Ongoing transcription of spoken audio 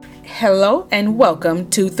Hello and welcome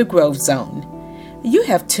to the Grove Zone. You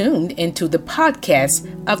have tuned into the podcast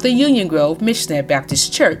of the Union Grove Missionary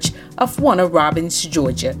Baptist Church of Warner Robins,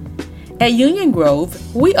 Georgia. At Union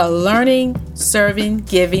Grove, we are learning, serving,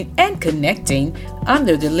 giving, and connecting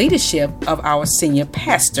under the leadership of our senior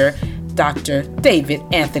pastor, Dr. David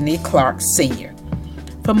Anthony Clark Sr.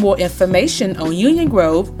 For more information on Union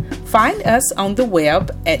Grove, find us on the web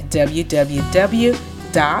at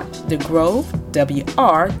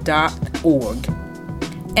www.thegrovewr.org.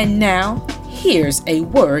 And now, here's a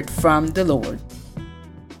word from the Lord.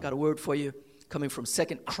 Got a word for you coming from 2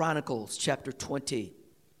 Chronicles chapter 20.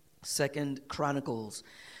 2 Chronicles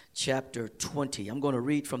chapter 20. I'm going to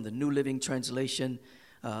read from the New Living Translation.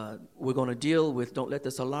 We're going to deal with, don't let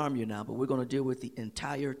this alarm you now, but we're going to deal with the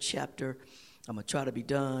entire chapter. I'm going to try to be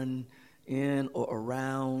done in or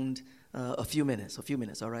around a few minutes,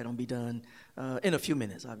 all right? I'll be done in a few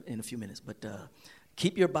minutes, but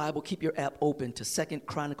keep your Bible, keep your app open to 2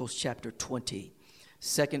 Chronicles chapter 20.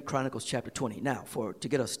 2 Chronicles chapter 20. Now, to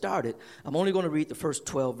get us started, I'm only going to read the first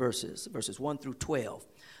 12 verses 1 through 12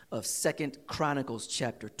 of 2 Chronicles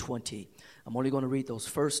chapter 20. I'm only going to read those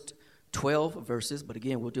first 12 verses, but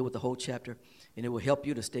again, we'll deal with the whole chapter, and it will help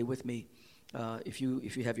you to stay with me if you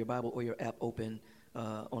have your Bible or your app open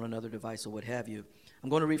on another device or what have you. I'm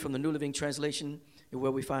going to read from the New Living Translation, where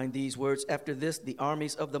we find these words. After this, the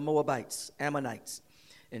armies of the Moabites, Ammonites,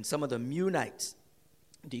 and some of the Meunites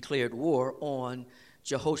declared war on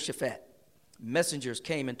Jehoshaphat. Messengers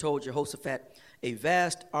came and told Jehoshaphat, a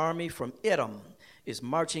vast army from Edom is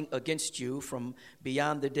marching against you from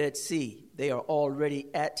beyond the Dead Sea. They are already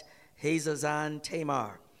at Hazazon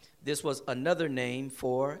Tamar. This was another name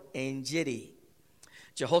for En-gedi.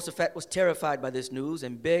 Jehoshaphat was terrified by this news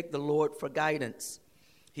and begged the Lord for guidance.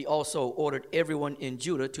 He also ordered everyone in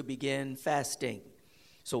Judah to begin fasting.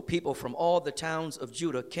 So people from all the towns of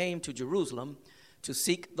Judah came to Jerusalem to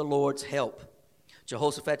seek the Lord's help.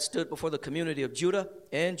 Jehoshaphat stood before the community of Judah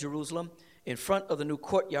and Jerusalem in front of the new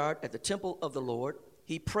courtyard at the temple of the Lord.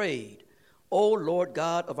 He prayed, O Lord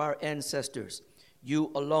God of our ancestors,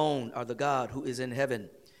 you alone are the God who is in heaven.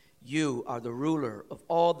 You are the ruler of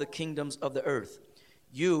all the kingdoms of the earth.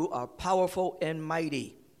 You are powerful and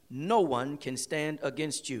mighty. No one can stand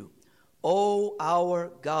against you. O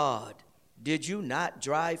our God, did you not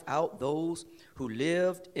drive out those who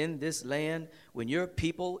lived in this land when your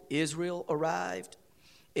people Israel arrived?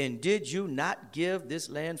 And did you not give this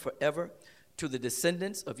land forever to the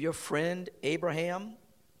descendants of your friend Abraham?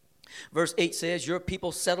 Verse 8 says, your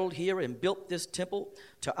people settled here and built this temple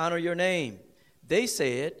to honor your name. They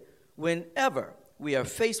said, whenever we are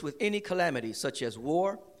faced with any calamity such as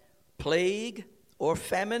war, plague, or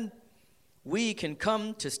famine, we can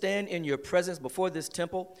come to stand in your presence before this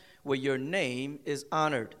temple where your name is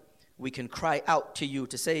honored. We can cry out to you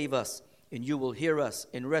to save us, and you will hear us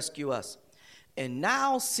and rescue us. And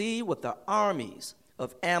now see what the armies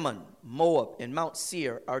of Ammon, Moab, and Mount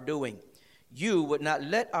Seir are doing. You would not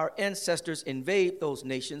let our ancestors invade those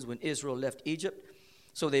nations when Israel left Egypt,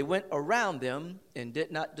 so they went around them and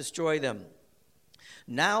did not destroy them.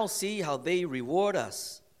 Now see how they reward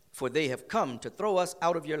us, for they have come to throw us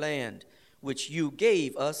out of your land, which you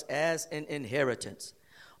gave us as an inheritance.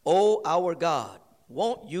 O our God,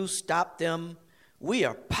 won't you stop them? We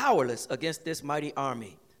are powerless against this mighty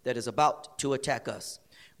army that is about to attack us.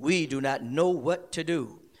 We do not know what to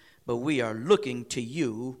do, but we are looking to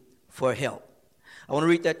you for help. I want to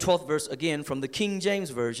read that 12th verse again from the King James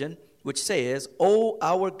Version, which says, O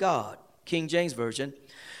our God, King James Version,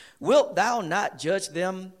 wilt thou not judge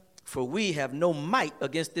them? For we have no might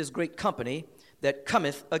against this great company that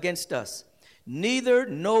cometh against us. Neither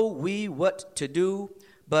know we what to do,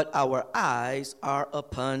 but our eyes are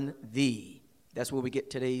upon thee. That's where we get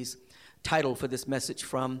today's title for this message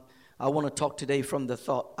from. I want to talk today from the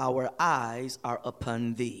thought, our eyes are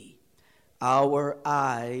upon thee. Our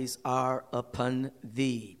eyes are upon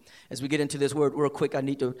thee. As we get into this word real quick, I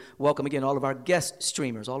need to welcome again all of our guest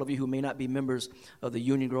streamers, all of you who may not be members of the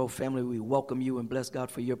Union Grove family. We welcome you and bless God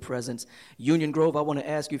for your presence. Union Grove, I want to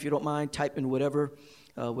ask you, if you don't mind, type in whatever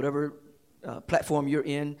platform you're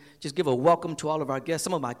in. Just give a welcome to all of our guests.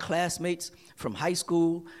 Some of my classmates from high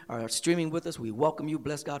school are streaming with us. We welcome you.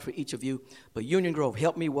 Bless God for each of you. But Union Grove,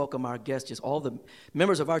 help me welcome our guests. Just all the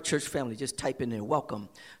members of our church family, just type in there, welcome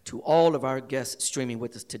to all of our guests streaming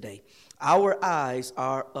with us today. Our eyes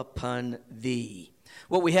are upon thee.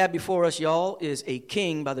 What we have before us, y'all, is a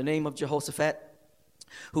king by the name of Jehoshaphat,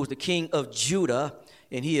 who's the king of Judah,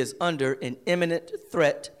 and he is under an imminent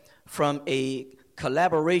threat from a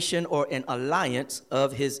collaboration or an alliance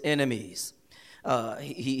of his enemies.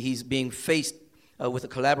 He's being faced with a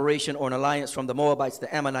collaboration or an alliance from the Moabites,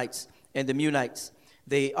 the Ammonites, and the Meunites.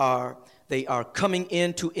 They are coming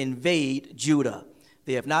in to invade Judah.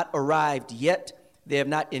 They have not arrived yet. They have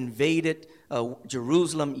not invaded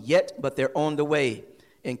Jerusalem yet, but they're on the way.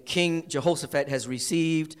 And King Jehoshaphat has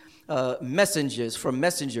received messengers from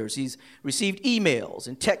messengers. He's received emails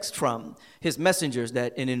and texts from his messengers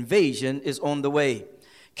that an invasion is on the way.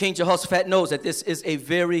 King Jehoshaphat knows that this is a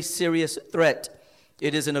very serious threat.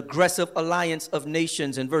 It is an aggressive alliance of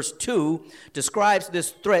nations. And verse 2 describes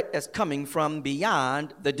this threat as coming from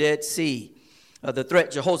beyond the Dead Sea. The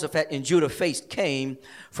threat Jehoshaphat and Judah faced came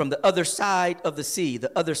from the other side of the sea,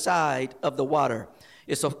 the other side of the water.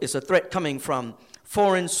 It's a threat coming from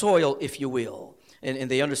foreign soil, if you will. And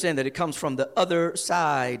they understand that it comes from the other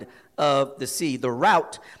side of the sea. The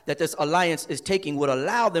route that this alliance is taking would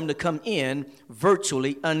allow them to come in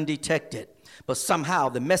virtually undetected. But somehow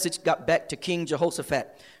the message got back to King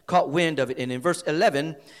Jehoshaphat, caught wind of it. And in verse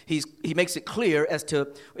 11, he makes it clear as to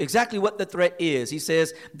exactly what the threat is. He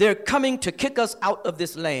says, they're coming to kick us out of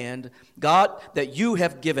this land, God, that you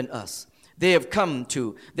have given us. They're coming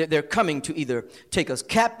to either take us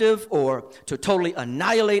captive or to totally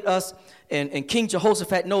annihilate us. And King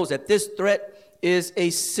Jehoshaphat knows that this threat is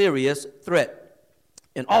a serious threat.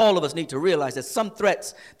 And all of us need to realize that some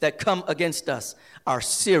threats that come against us are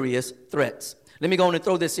serious threats. Let me go on and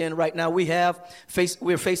throw this in right now.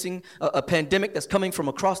 We're facing a pandemic that's coming from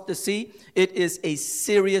across the sea. It is a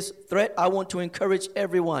serious threat. I want to encourage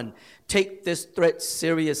everyone, take this threat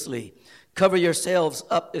seriously. Cover yourselves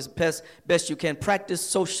up as best you can. Practice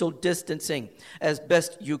social distancing as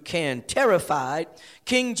best you can. Terrified,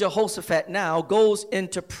 King Jehoshaphat now goes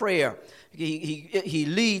into prayer. He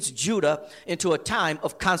leads Judah into a time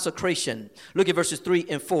of consecration. Look at verses 3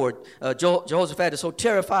 and 4. Jehoshaphat is so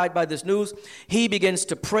terrified by this news, he begins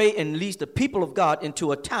to pray and leads the people of God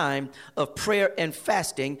into a time of prayer and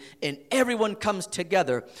fasting, and everyone comes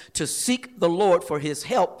together to seek the Lord for his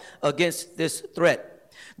help against this threat.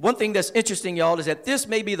 One thing that's interesting, y'all, is that this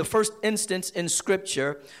may be the first instance in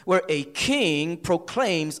Scripture where a king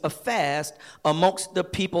proclaims a fast amongst the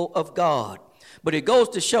people of God. But it goes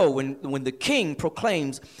to show when the king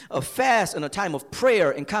proclaims a fast and a time of prayer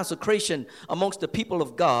and consecration amongst the people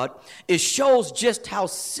of God, it shows just how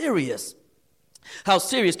serious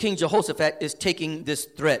King Jehoshaphat is taking this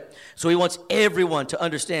threat. So he wants everyone to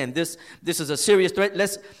understand this is a serious threat.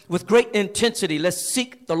 With great intensity, let's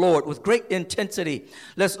seek the Lord. With great intensity,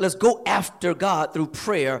 let's go after God through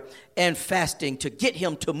prayer and fasting to get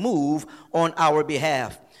him to move on our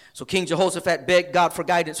behalf. So King Jehoshaphat begged God for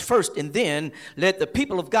guidance first, and then led the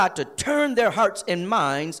people of God to turn their hearts and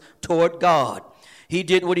minds toward God. He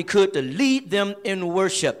did what he could to lead them in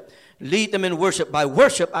worship. Lead them in worship. By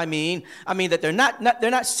worship, I mean that they're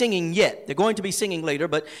not singing yet. They're going to be singing later,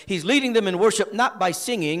 but he's leading them in worship not by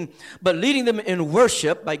singing, but leading them in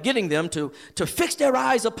worship by getting them to fix their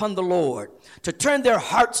eyes upon the Lord, to turn their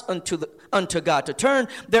hearts unto God, to turn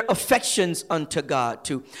their affections unto God,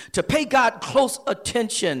 to pay God close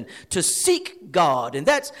attention, to seek God. And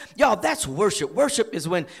that's worship. Worship is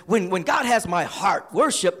when God has my heart.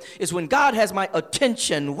 Worship is when God has my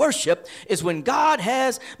attention. Worship is when God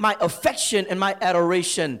has my affection and my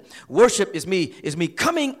adoration. Worship is me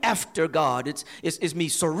coming after God. It's me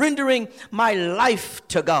surrendering my life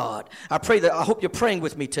to God. I hope you're praying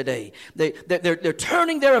with me today. They're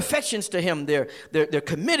turning their affections to him. They're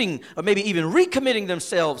committing, or maybe even recommitting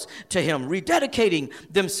themselves to him, rededicating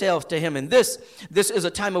themselves to him. And this is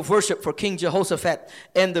a time of worship for King Jehoshaphat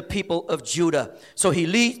and the people of Judah. So he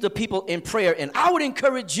leads the people in prayer. And I would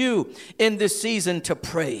encourage you in this season to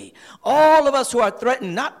pray. All of us who are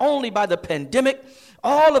threatened not only by the pandemic,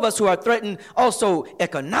 all of us who are threatened also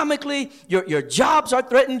economically, your jobs are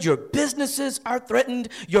threatened, your businesses are threatened,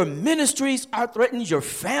 your ministries are threatened, your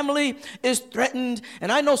family is threatened.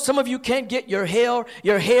 And I know some of you can't get your hair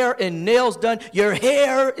and nails done. Your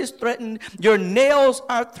hair is threatened. Your nails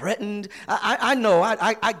are threatened. I know,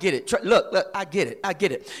 I get it. Look, I get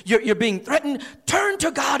it. You're being threatened. Turn to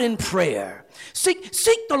God in prayer. Seek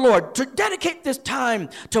the Lord to dedicate this time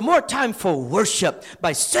to more time for worship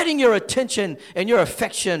by setting your attention and your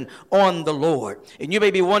affection on the Lord. And you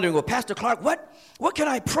may be wondering, well, Pastor Clark, what can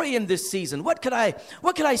I pray in this season? What could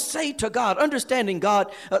I say to God? Understanding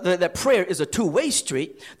God, that prayer is a two-way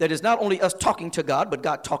street. That is not only us talking to God, but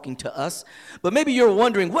God talking to us. But maybe you're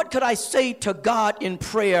wondering, what could I say to God in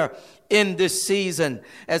prayer in this season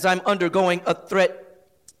as I'm undergoing a threat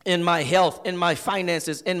in my health, in my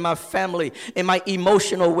finances, in my family, in my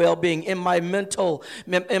emotional well-being, in my mental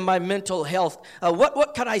health.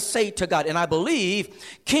 What can I say to God? And I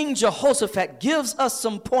believe King Jehoshaphat gives us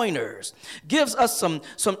some pointers, gives us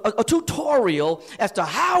a tutorial as to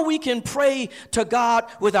how we can pray to God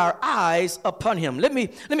with our eyes upon him. Let me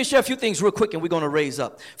share a few things real quick, and we're going to raise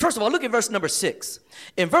up. First of all, look at verse number 6.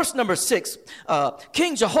 In verse number 6,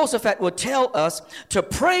 King Jehoshaphat will tell us to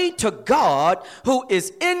pray to God who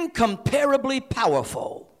is incomparably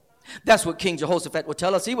powerful. That's what King Jehoshaphat would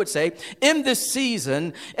tell us. He would say, in this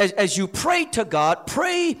season, as you pray to God,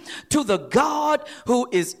 pray to the God who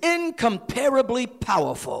is incomparably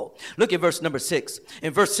powerful. Look at verse number 6.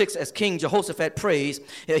 In verse 6, as King Jehoshaphat prays,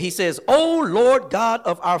 he says, O Lord God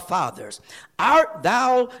of our fathers, art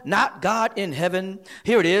thou not God in heaven?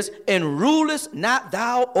 Here it is. And rulest not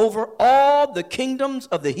thou over all the kingdoms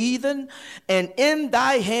of the heathen? And in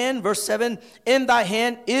thy hand, verse 7, in thy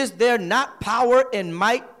hand is there not power and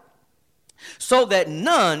might, so that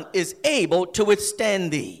none is able to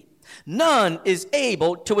withstand thee? None is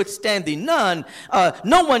able to withstand thee. No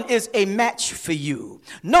one is a match for you.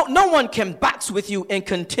 No one can box with you and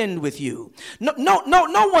contend with you. No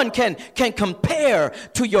one can compare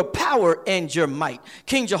to your power and your might.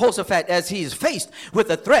 King Jehoshaphat, as he is faced with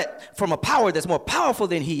a threat from a power that's more powerful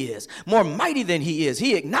than he is, more mighty than he is,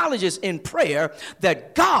 he acknowledges in prayer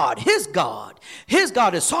that God, his God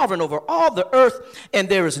is sovereign over all the earth, and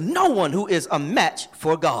there is no one who is a match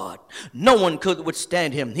for God. No one could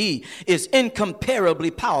withstand him. He is incomparably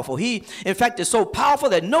powerful. He, in fact, is so powerful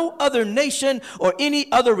that no other nation or any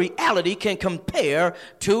other reality can compare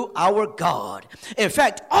to our God. In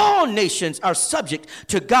fact, all nations are subject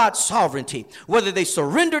to God's sovereignty, whether they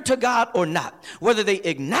surrender to God or not, whether they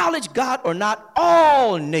acknowledge God or not.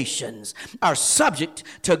 All nations are subject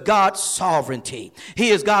to God's sovereignty.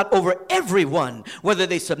 He is God over everyone, whether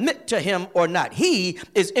they submit to him or not. He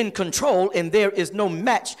is in control, and there is no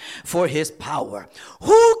match for his power.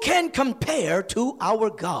 Who can compare to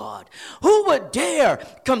our God? Who would dare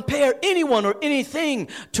compare anyone or anything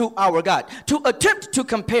to our God? To attempt to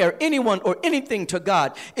compare anyone or anything to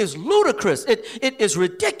God is ludicrous. It is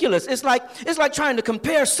ridiculous. It's like trying to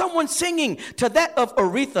compare someone singing to that of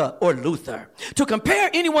Aretha or Luther. To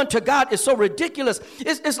compare anyone to God is so ridiculous.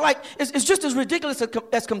 It's just as ridiculous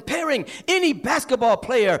as comparing any basketball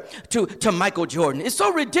player to Michael Jordan. It's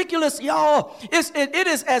so ridiculous, y'all. It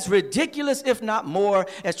is as ridiculous, if not more,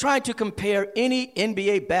 as trying to compare any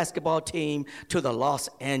NBA basketball team to the Los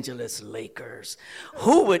Angeles Lakers.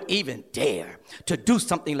 Who would even dare to do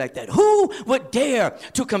something like that? Who would dare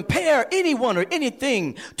to compare anyone or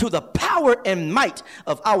anything to the power and might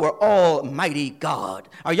of our almighty God?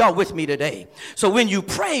 Are y'all with me today? So when you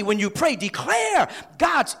pray, declare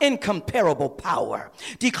God's incomparable power.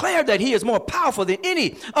 Declare that he is more powerful than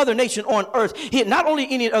any other nation on earth. Not only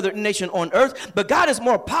any other nation on earth, but God is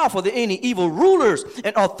more powerful than any evil rulers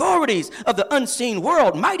and authorities of the unseen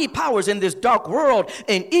world, mighty powers in this dark world,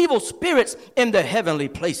 and evil spirits in the heavenly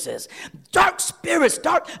places. Dark spirits,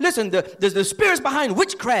 listen, the spirits behind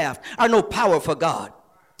witchcraft are no power for God.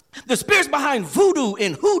 The spirits behind voodoo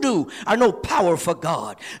and hoodoo are no power for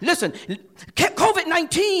God. Listen,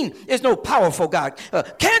 COVID-19 is no power for God.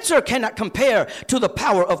 Cancer cannot compare to the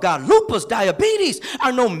power of God. Lupus, diabetes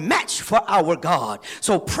are no match for our God.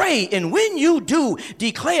 So pray, and when you do,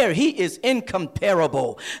 declare he is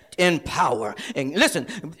incomparable in power. And listen,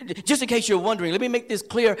 just in case you're wondering, let me make this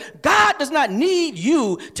clear. God does not need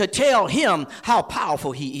you to tell him how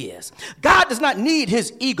powerful he is. God does not need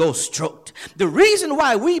his ego stroked. The reason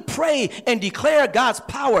why we pray and declare God's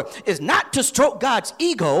power is not to stroke God's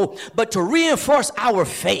ego, but to reinforce our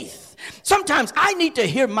faith. Sometimes I need to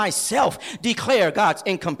hear myself declare God's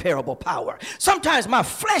incomparable power. Sometimes my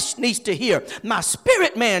flesh needs to hear my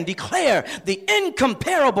spirit man declare the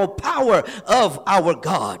incomparable power of our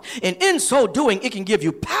God. And in so doing, it can give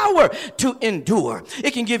you power to endure.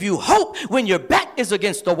 It can give you hope when your back is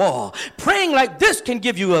against the wall. Praying like this can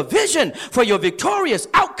give you a vision for your victorious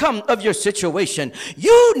outcome of your situation.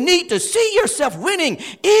 You need to see yourself winning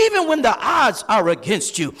even when the odds are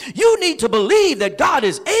against you. You need to believe that God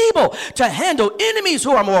is able to handle enemies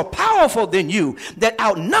who are more powerful than you, that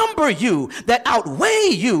outnumber you, that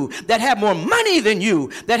outweigh you, that have more money than you,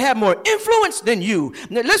 that have more influence than you.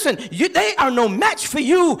 Now, listen, they are no match for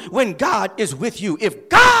you when God is with you. If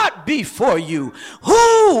God be for you,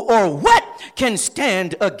 who or what can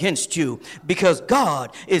stand against you? Because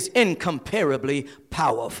God is incomparably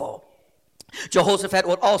powerful. Jehoshaphat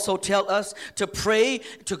would also tell us to pray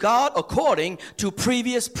to God according to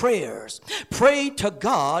previous prayers. Pray to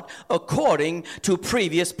God according to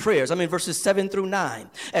previous prayers. I mean, verses 7 through 9.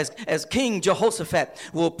 As King Jehoshaphat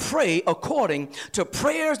will pray according to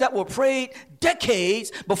prayers that were prayed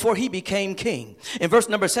decades before he became king. In verse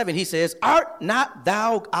number 7, he says, "Art not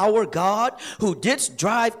thou our God, who didst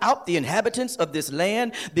drive out the inhabitants of this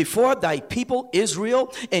land before thy people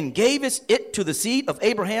Israel, and gavest it to the seed of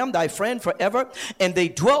Abraham thy friend forever? And they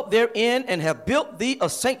dwelt therein, and have built thee a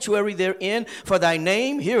sanctuary therein for thy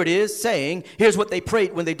name." Here it is saying, here's what they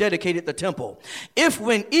prayed when they dedicated the temple. "If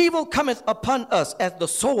when evil cometh upon us as the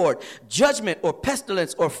sword, judgment, or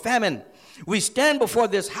pestilence, or famine, we stand before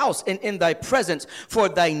this house and in thy presence, for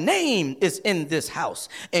thy name is in this house,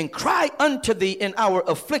 and cry unto thee in our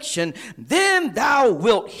affliction, then thou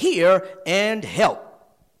wilt hear and help."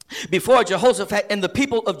 Before Jehoshaphat and the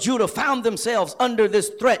people of Judah found themselves under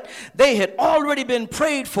this threat, they had already been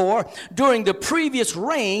prayed for during the previous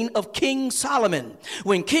reign of King Solomon.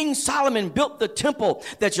 When King Solomon built the temple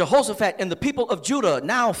that Jehoshaphat and the people of Judah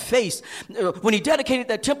now face, when he dedicated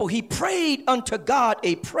that temple, he prayed unto God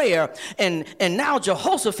a prayer, and now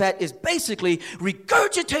Jehoshaphat is basically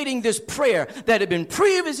regurgitating this prayer that had been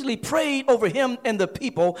previously prayed over him and the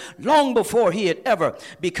people long before he had ever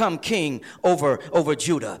become king over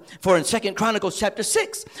Judah. For in 2 Chronicles chapter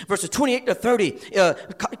 6, verses 28 to 30,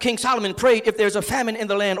 King Solomon prayed, "If there's a famine in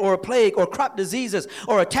the land, or a plague, or crop diseases,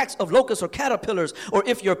 or attacks of locusts or caterpillars, or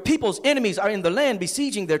if your people's enemies are in the land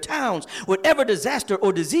besieging their towns, whatever disaster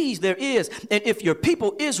or disease there is, and if your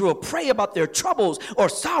people Israel pray about their troubles or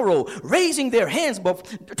sorrow, raising their hands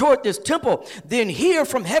toward this temple, then hear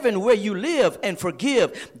from heaven where you live and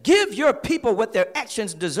forgive. Give your people what their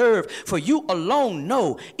actions deserve, for you alone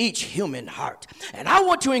know each human heart." And I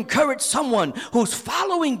want to encourage someone who's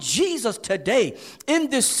following Jesus today in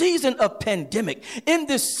this season of pandemic, in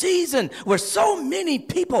this season where so many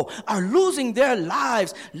people are losing their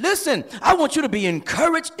lives. Listen, I want you to be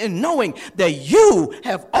encouraged in knowing that you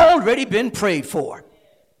have already been prayed for.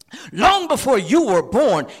 Long before you were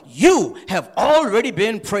born, you have already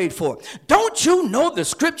been prayed for. Don't you know the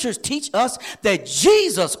scriptures teach us that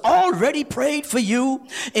Jesus already prayed for you?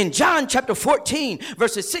 In John chapter 14,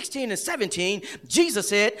 verses 16 and 17, Jesus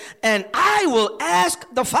said, "And I will ask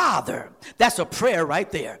the Father." That's a prayer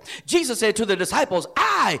right there. Jesus said to the disciples,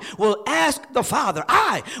 "I will ask the Father.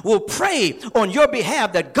 I will pray on your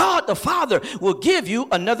behalf that God the Father will give you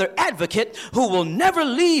another advocate who will never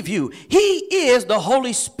leave you. He is the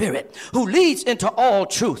Holy Spirit who leads into all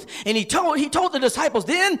truth." And he told the disciples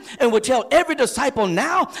then, and would tell every disciple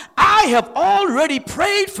now, "I have already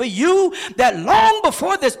prayed for you that long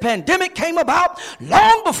before this pandemic came about,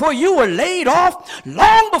 long before you were laid off,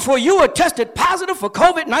 long before you were tested positive for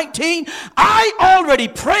COVID-19, I already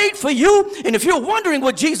prayed for you." And if you're wondering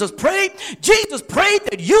what Jesus prayed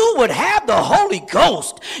that you would have the Holy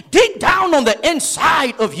Ghost deep down on the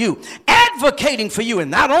inside of you, advocating for you. And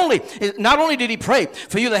not only did he pray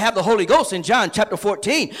for you to have the Holy Ghost in John chapter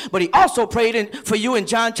 14, but he also prayed for you in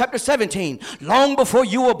John chapter 17, long before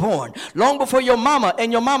you were born, long before your mama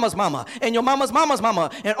and your mama's mama and your mama's mama's mama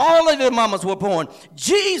and all of their mamas were born.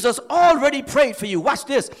 Jesus already prayed for you. Watch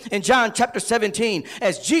this in John chapter 17,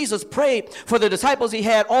 as Jesus prayed for the disciples he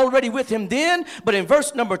had already with him then, but in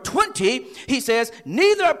verse number 20, he says,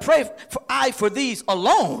 "Neither pray I for these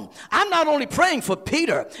alone." I'm not only praying for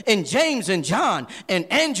Peter and James and John and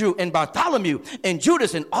Andrew and Bartholomew and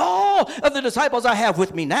Judas and all of the disciples I have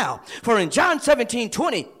with me now. For in John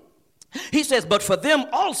 17:20, he says, "But for them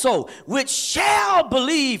also which shall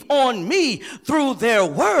believe on me through their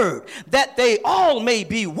word, that they all may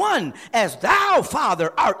be one, as thou,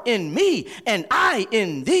 Father, art in me, and I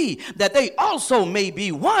in thee, that they also may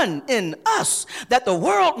be one in us, that the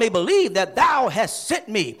world may believe that thou hast sent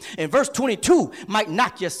me." And verse 22 might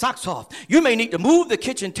knock your socks off. You may need to move the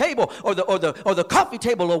kitchen table or the coffee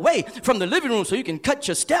table away from the living room so you can cut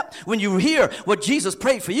your step when you hear what Jesus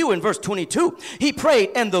prayed for you in verse 22. He prayed,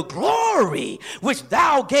 "And the glory which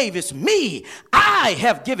thou gavest me, I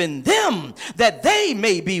have given them, that they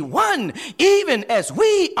may be one, even as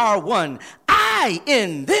we are one. I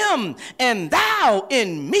in them, and thou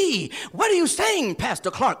in me." What are you saying,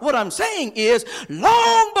 Pastor Clark? What I'm saying is,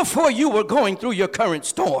 long before you were going through your current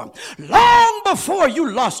storm, long before you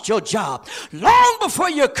lost your job, long before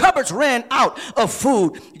your cupboards ran out of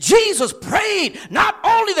food, Jesus prayed not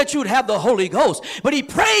only that you'd have the Holy Ghost, but he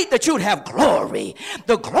prayed that you'd have glory,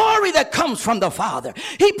 the glory that comes from the Father.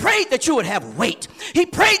 He prayed that you would have weight. He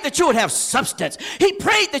prayed that you would have substance. He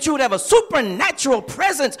prayed that you would have a supernatural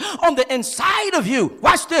presence on the inside of you.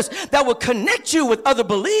 Watch this, that will connect you with other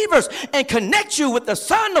believers and connect you with the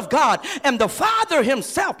Son of God and the Father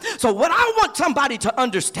himself. So what I want somebody to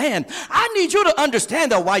understand, I need you to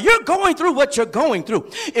understand that while you're going through what you're going through,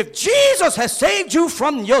 if Jesus has saved you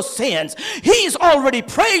from your sins, he's already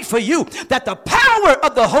prayed for you that the power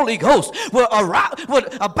of the Holy Ghost will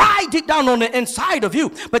abide deep down on the inside of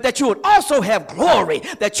you, but that you would also have glory,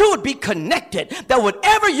 that you would be connected, that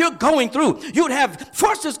whatever you're going through, you would have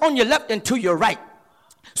forces on your left and to your right.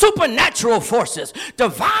 Supernatural forces,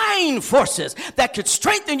 divine forces that could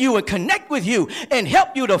strengthen you and connect with you and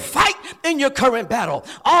help you to fight in your current battle.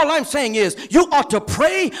 All I'm saying is you ought to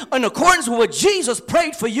pray in accordance with what Jesus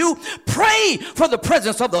prayed for you. Pray for the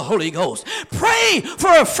presence of the Holy Ghost. Pray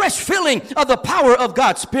for a fresh filling of the power of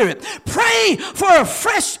God's Spirit. Pray for a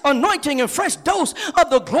fresh anointing and fresh dose of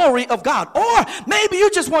the glory of God. Or maybe you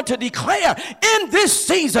just want to declare, in this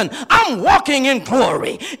season, I'm walking in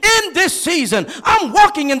glory. In this season, I'm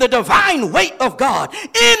walking in the divine weight of God.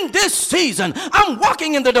 In this season, I'm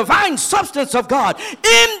walking in the divine substance of God.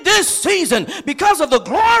 In this season, because of the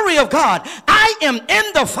glory of God, I am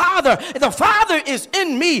in the Father. The Father is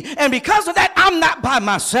in me. And because of that, I'm not by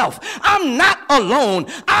myself. I'm not alone.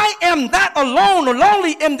 I am not alone or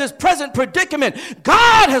lonely in this present predicament.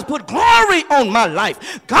 God has put glory on my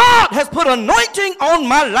life. God has put anointing on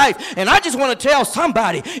my life. And I just want to tell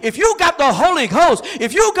somebody, if you got the Holy Ghost,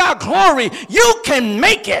 if you got glory, you can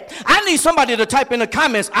make it. I need somebody to type in the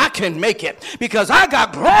comments, I can make it because I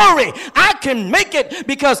got glory. I can make it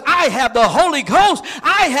because I have the Holy Ghost.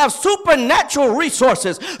 I have supernatural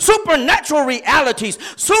resources, supernatural realities,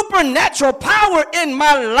 supernatural power in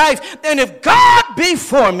my life. And if God be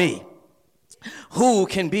for me, who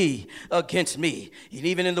can be against me? And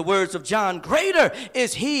even in the words of John, greater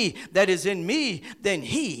is he that is in me than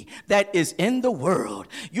he that is in the world.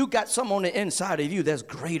 You got some on the inside of you that's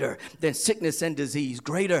greater than sickness and disease,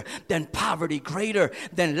 greater than poverty, greater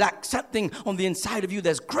than lack. Something on the inside of you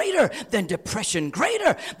that's greater than depression,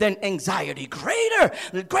 greater than anxiety, greater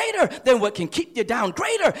than what can keep you down,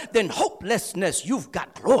 greater than hopelessness. You've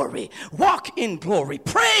got glory. Walk in glory.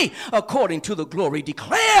 Pray according to the glory.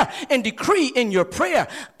 Declare and decree in your prayer,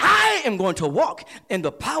 I am going to walk in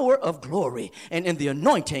the power of glory and in the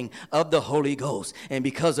anointing of the Holy Ghost. And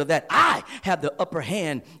because of that, I have the upper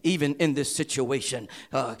hand even in this situation.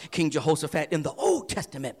 King Jehoshaphat in the Old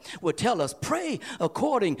Testament would tell us, pray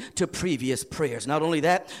according to previous prayers. Not only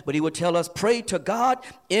that, but he would tell us, pray to God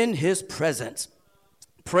in his presence.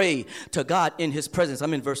 Pray to God in his presence.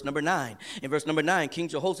 I'm in verse number 9. In verse number 9, King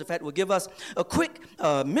Jehoshaphat will give us a quick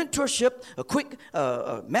mentorship, a quick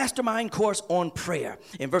mastermind course on prayer.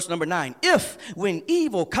 In verse number 9, if when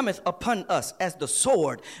evil cometh upon us as the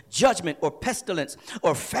sword, judgment, or pestilence,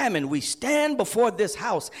 or famine, we stand before this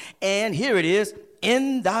house, and here it is,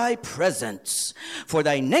 in thy presence, for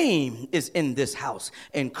thy name is in this house,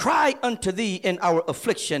 and cry unto thee in our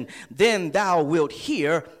affliction, then thou wilt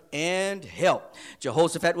hear and help.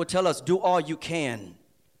 Jehoshaphat will tell us, do all you can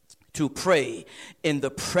to pray in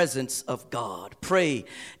the presence of God. Pray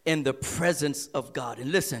in the presence of God.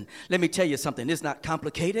 And listen, let me tell you something. It's not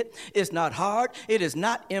complicated. It's not hard. It is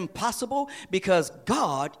not impossible, because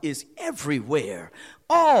God is everywhere,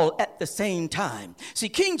 all at the same time. See,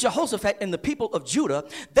 King Jehoshaphat and the people of Judah,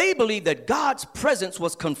 they believed that God's presence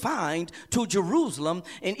was confined to Jerusalem,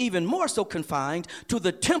 and even more so confined to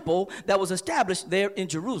the temple that was established there in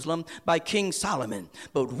Jerusalem by King Solomon.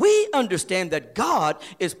 But we understand that God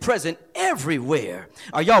is present everywhere.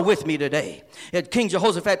 Are y'all with me today? And King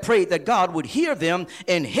Jehoshaphat prayed that God would hear them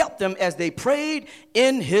and help them as they prayed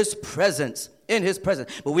in his presence. In his presence.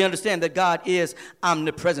 But we understand that God is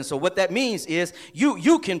omnipresent. So what that means is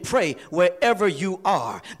you can pray wherever you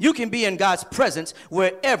are. You can be in God's presence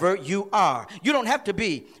wherever you are. You don't have to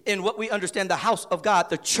be in what we understand the house of God,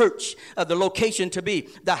 the church, the location to be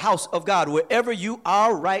the house of God. Wherever you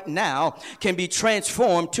are right now can be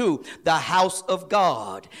transformed to the house of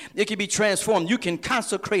God. It can be transformed. You can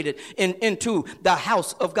consecrate it into the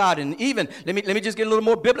house of God. And even, let me just get a little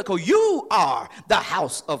more biblical. You are the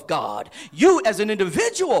house of God. You as an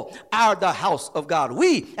individual are the house of God.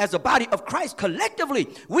 We as a body of Christ collectively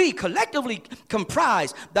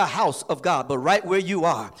comprise the house of God. But right where you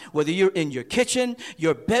are, whether you're in your kitchen,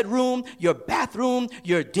 your bedroom, your bathroom,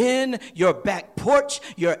 your den, your back porch,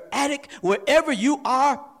 your attic, wherever you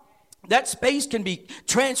are, that space can be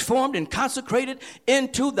transformed and consecrated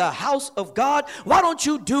into the house of God. Why don't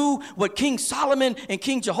you do what King Solomon and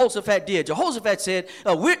King Jehoshaphat did? Jehoshaphat said,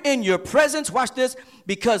 we're in your presence, watch this,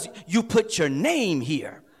 because you put your name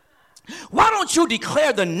here. Why don't you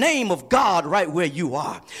declare the name of God right where you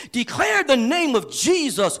are? Declare the name of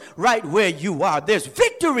Jesus right where you are. There's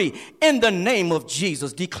victory in the name of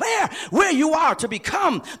Jesus. Declare where you are to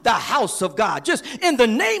become the house of God. Just in the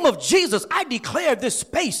name of Jesus, I declare this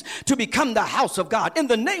space to become the house of God. In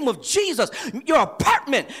the name of Jesus, your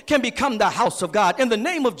apartment can become the house of God. In the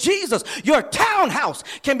name of Jesus, your townhouse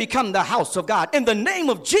can become the house of God. In the name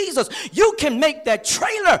of Jesus, you can make that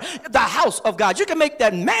trailer the house of God. You can make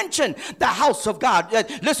that mansion the house of God.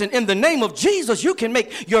 Listen, in the name of Jesus, you can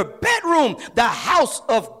make your bedroom the house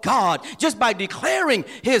of God just by declaring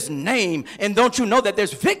his name. And don't you know that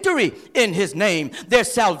there's victory in his name?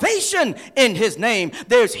 There's salvation in his name.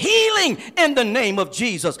 There's healing in the name of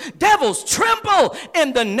Jesus. Devils tremble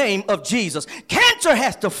in the name of Jesus. Cancer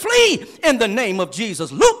has to flee in the name of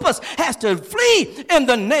Jesus. Lupus has to flee in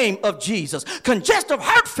the name of Jesus. Congestive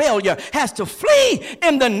heart failure has to flee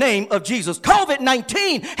in the name of Jesus.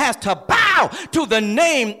 COVID-19 has to bow to the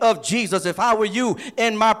name of Jesus. If I were you,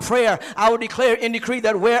 in my prayer, I would declare and decree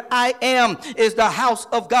that where I am is the house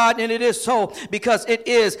of God, and it is so because it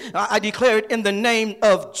is. I declare it in the name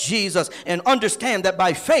of Jesus. And understand that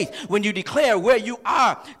by faith, when you declare where you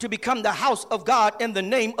are to become the house of God in the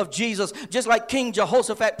name of Jesus, just like King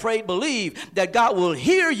Jehoshaphat prayed, believe that God will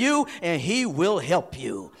hear you and he will help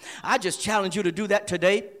you. I just challenge you to do that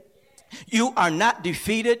today. You are not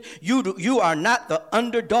defeated. You are not the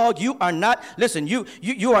underdog. You are not, listen,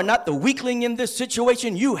 you are not the weakling in this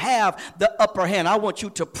situation. You have the upper hand. I want you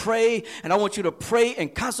to pray, and I want you to pray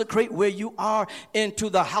and consecrate where you are into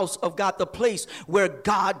the house of God, the place where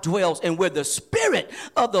God dwells, and where the Spirit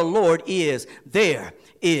of the Lord is, there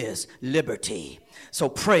is liberty. So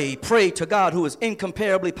pray to God who is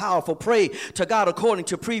incomparably powerful. Pray to God according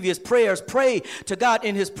to previous prayers. Pray to God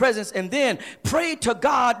in his presence. And then pray to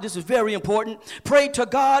God, this is very important, pray to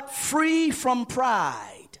God free from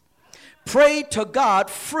pride. Pray to God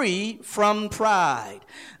free from pride.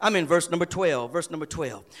 I'm in verse number 12. Verse number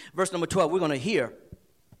 12, we're going to hear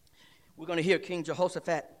King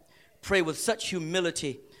Jehoshaphat pray with such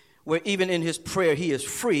humility, where even in his prayer he is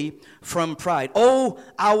free from pride. O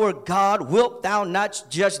our God, wilt thou not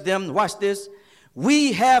judge them? Watch this.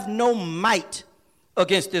 We have no might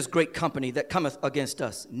against this great company that cometh against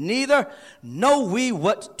us. Neither know we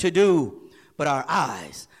what to do, but our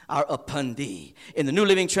eyes are upon thee. In the New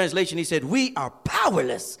Living Translation, he said, we are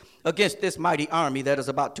powerless against this mighty army that is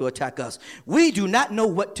about to attack us. We do not know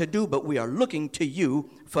what to do, but we are looking to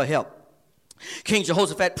you for help. King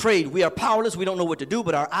Jehoshaphat prayed, we are powerless, we don't know what to do,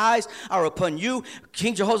 but our eyes are upon you.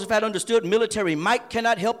 King Jehoshaphat understood military might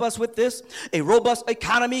cannot help us with this. A robust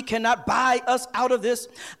economy cannot buy us out of this.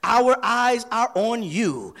 Our eyes are on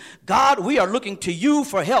you. God, we are looking to you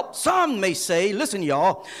for help. Some may say, listen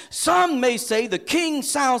y'all, some may say the king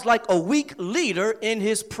sounds like a weak leader in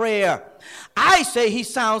his prayer. I say he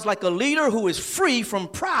sounds like a leader who is free from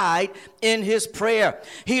pride in his prayer.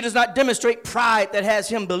 He does not demonstrate pride that has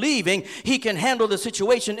him believing he can handle the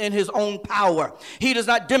situation in his own power. He does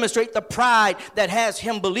not demonstrate the pride that has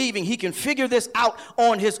him believing he can figure this out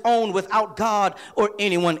on his own without God or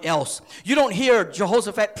anyone else. You don't hear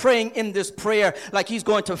Jehoshaphat praying in this prayer like he's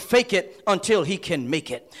going to fake it until he can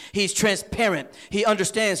make it. He's transparent. He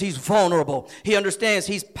understands he's vulnerable. He understands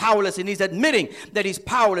he's powerless, and he's admitting that he's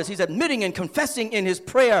powerless. He's admitting and confessing in his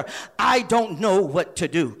prayer, I don't know what to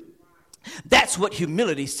do. That's what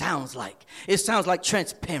humility sounds like. It sounds like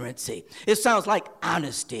transparency. It sounds like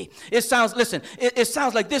honesty. It sounds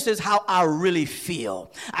like this is how I really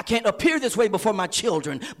feel. I can't appear this way before my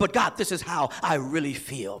children, but God, this is how I really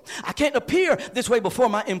feel. I can't appear this way before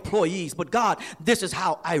my employees, but God, this is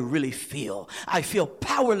how I really feel. I feel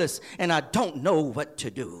powerless and I don't know what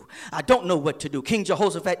to do. I don't know what to do. King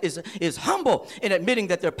Jehoshaphat is humble in admitting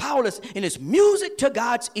that they're powerless, and it's music to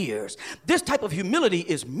God's ears. This type of humility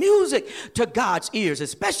is music to God's ears,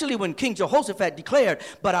 especially when King Jehoshaphat declared,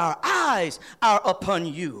 but our eyes are upon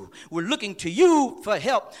you. We're looking to you for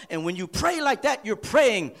help. And when you pray like that, you're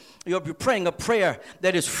praying a prayer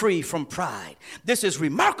that is free from pride. This is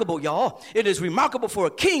remarkable, y'all. It is remarkable for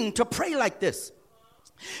a king to pray like this.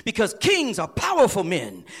 Because kings are powerful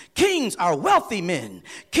men. Kings are wealthy men.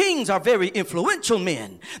 Kings are very influential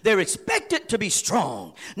men. They're expected to be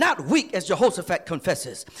strong, not weak, as Jehoshaphat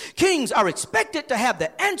confesses. Kings are expected to have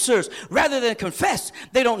the answers rather than confess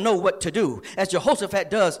they don't know what to do, as Jehoshaphat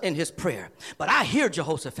does in his prayer. But I hear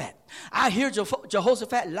Jehoshaphat. I hear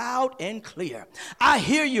Jehoshaphat loud and clear. I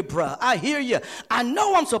hear you, bruh. I hear you. I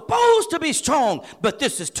know I'm supposed to be strong, but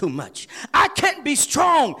this is too much. I can't be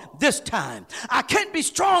strong this time. I can't be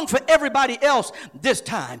strong for everybody else this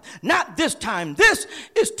time. Not this time. This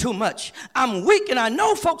is too much. I'm weak, and I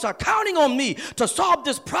know folks are counting on me to solve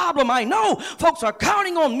this problem. I know folks are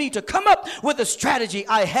counting on me to come up with a strategy.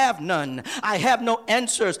 I have none. I have no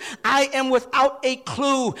answers. I am without a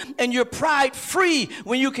clue, and you're pride free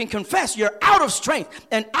when you can confess you're out of strength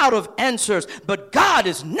and out of answers. But God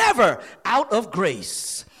is never out of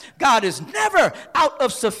grace. God is never out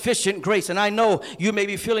of sufficient grace. And I know you may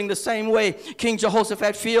be feeling the same way King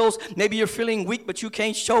Jehoshaphat feels. Maybe you're feeling weak, but you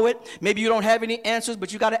can't show it. Maybe you don't have any answers,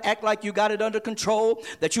 but you got to act like you got it under control,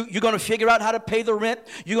 that you're going to figure out how to pay the rent.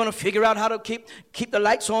 You're going to figure out how to keep the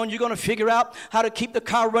lights on. You're going to figure out how to keep the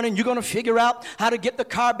car running. You're going to figure out how to get the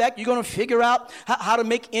car back. You're going to figure out how to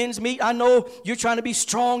make ends meet. I know you're trying to be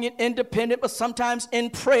strong and independent, but sometimes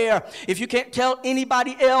in prayer, if you can't tell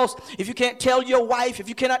anybody else, if you can't tell your wife, if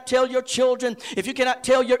you cannot tell your children, if you cannot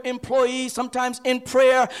tell your employees, sometimes in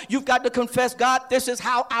prayer, you've got to confess, God, this is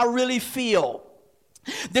how I really feel.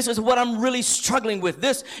 This is what I'm really struggling with.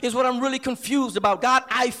 This is what I'm really confused about. God,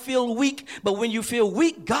 I feel weak. But when you feel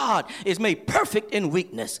weak, God is made perfect in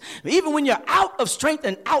weakness. Even when you're out of strength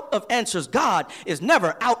and out of answers, God is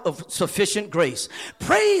never out of sufficient grace.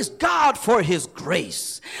 Praise God for his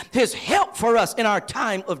grace, his help for us in our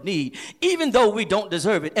time of need, even though we don't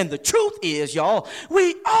deserve it. And the truth is, y'all,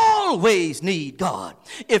 we always need God.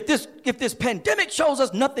 If this pandemic shows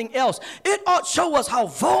us nothing else, it ought to show us how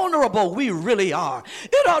vulnerable we really are.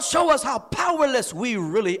 It ought to show us how powerless we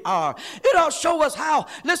really are. It ought to show us how,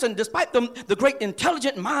 listen, despite the great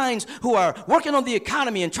intelligent minds who are working on the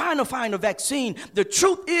economy and trying to find a vaccine, the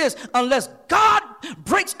truth is, unless God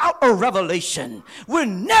breaks out a revelation, we're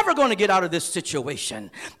never going to get out of this situation.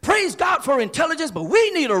 Praise God for intelligence, but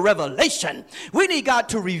we need a revelation. We need God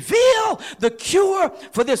to reveal the cure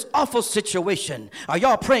for this awful situation. Are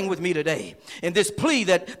y'all praying with me today? In this plea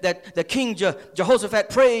that King Jehoshaphat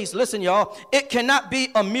prays, listen, y'all, it cannot be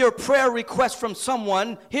a mere prayer request from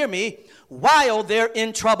someone, hear me, while they're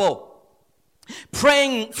in trouble.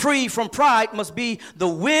 Praying free from pride must be the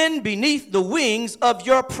wind beneath the wings of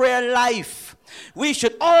your prayer life. We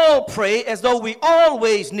should all pray as though we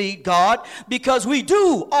always need God, because we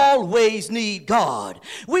do always need God.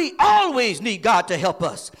 We always need God to help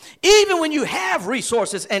us. Even when you have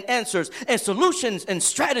resources and answers and solutions and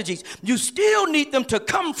strategies, you still need them to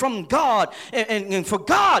come from God and for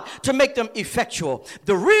God to make them effectual.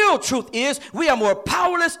 The real truth is we are more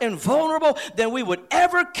powerless and vulnerable than we would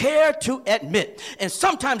ever care to admit. And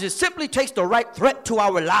sometimes it simply takes the right threat to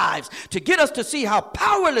our lives to get us to see how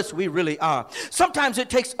powerless we really are. Sometimes it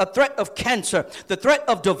takes a threat of cancer, the threat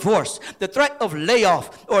of divorce, the threat of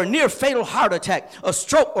layoff or near fatal heart attack, a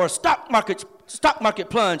stroke or a stock market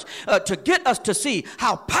plunge to get us to see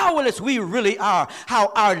how powerless we really are,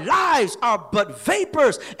 how our lives are but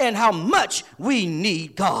vapors, and how much we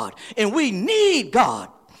need God. And we need God.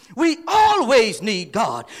 We always need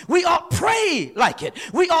God. We ought pray like it.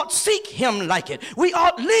 We ought seek him like it. We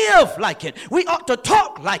ought live like it. We ought to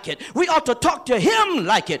talk like it. We ought to talk to him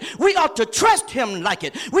like it. We ought to trust him like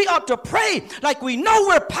it. We ought to pray like we know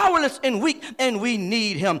we're powerless and weak and we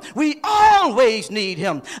need him. We always need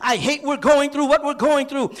him. I hate we're going through what we're going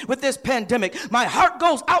through with this pandemic. My heart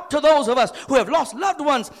goes out to those of us who have lost loved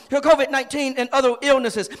ones to COVID-19 and other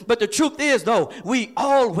illnesses. But the truth is, though, we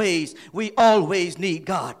always need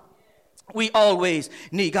God. We always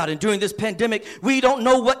need God. And during this pandemic, we don't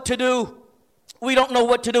know what to do. We don't know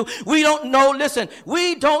what to do. We don't know, listen,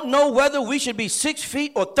 we don't know whether we should be 6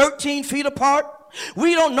 feet or 13 feet apart.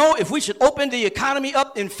 We don't know if we should open the economy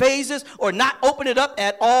up in phases or not open it up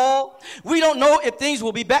at all. We don't know if things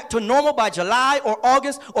will be back to normal by July or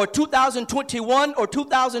August or 2021 or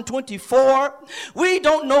 2024. We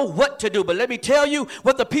don't know what to do. But let me tell you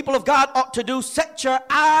what the people of God ought to do. Set your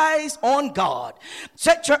eyes on God.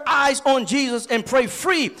 Set your eyes on Jesus and pray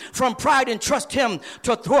free from pride and trust him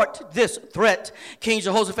to thwart this threat. King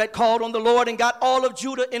Jehoshaphat called on the Lord and got all of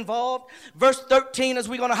Judah involved. Verse 13, as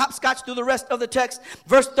we're going to hopscotch through the rest of the text, text.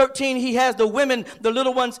 Verse 13, he has the women, the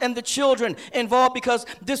little ones, and the children involved because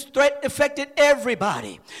this threat affected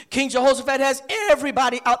everybody. King Jehoshaphat has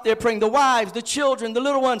everybody out there praying. The wives, the children, the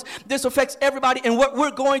little ones. This affects everybody, and what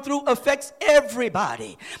we're going through affects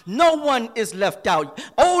everybody. No one is left out.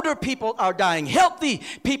 Older people are dying. Healthy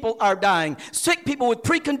people are dying. Sick people with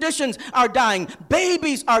preconditions are dying.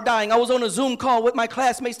 Babies are dying. I was on a Zoom call with my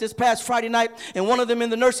classmates this past Friday night, and one of them in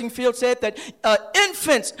the nursing field said that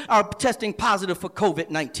infants are testing positive for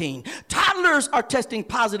COVID-19. Toddlers are testing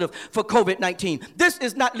positive for COVID-19. This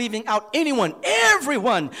is not leaving out anyone.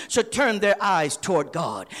 Everyone should turn their eyes toward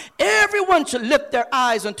God. Everyone should lift their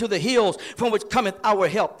eyes unto the hills from which cometh our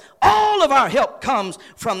help. All of our help comes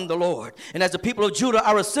from the Lord. And as the people of Judah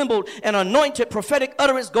are assembled, an anointed prophetic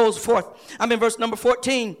utterance goes forth. I'm in verse number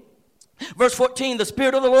 14. Verse 14, the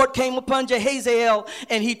Spirit of the Lord came upon Jehaziel,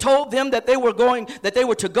 and he told them that they were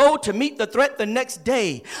to go to meet the threat the next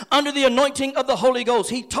day. Under the anointing of the Holy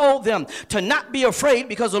Ghost, he told them to not be afraid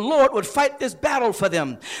because the Lord would fight this battle for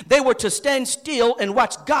them. They were to stand still and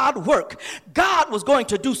watch God work. God was going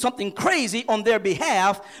to do something crazy on their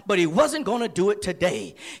behalf, but he wasn't going to do it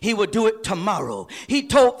today. He would do it tomorrow. He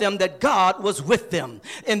told them that God was with them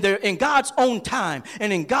in God's own time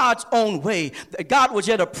and in God's own way. That God was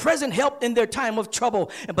yet a present help in their time of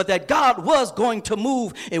trouble, but that God was going to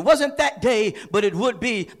move. It wasn't that day, but it would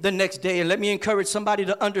be the next day. And let me encourage somebody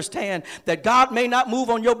to understand that God may not move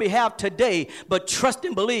on your behalf today, but trust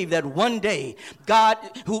and believe that one day God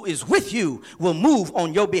who is with you will move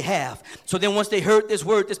on your behalf. So then once they heard this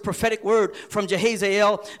word, this prophetic word from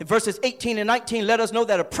Jehaziel, in verses 18 and 19 let us know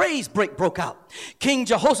that a praise break broke out. King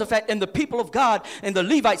Jehoshaphat and the people of God and the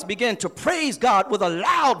Levites began to praise God with a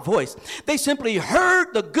loud voice. They simply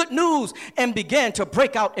heard the good news and began to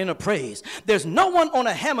break out in a praise. There's no one on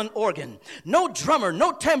a Hammond organ, no drummer,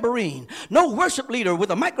 no tambourine, no worship leader with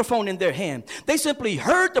a microphone in their hand. They simply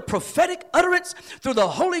heard the prophetic utterance through the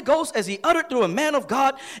Holy Ghost as he uttered through a man of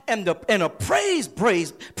God, and a praise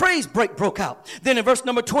break broke out. Then in verse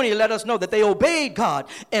number 20, let us know that they obeyed God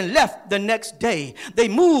and left the next day. They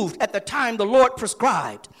moved at the time the Lord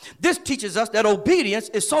prescribed. This teaches us that obedience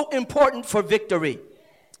is so important for victory.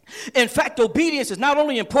 In fact, obedience is not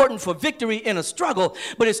only important for victory in a struggle,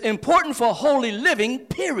 but it's important for holy living,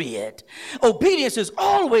 period. Obedience is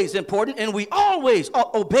always important, and we always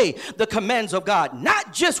obey the commands of God,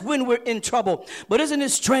 not just when we're in trouble. But isn't it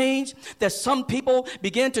strange that some people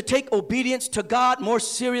begin to take obedience to God more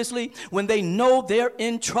seriously when they know they're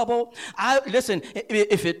in trouble? Listen,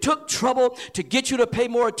 if it took trouble to get you to pay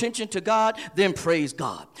more attention to God, then praise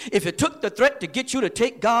God. If it took the threat to get you to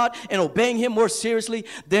take God and obeying him more seriously,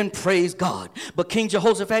 then praise God. But King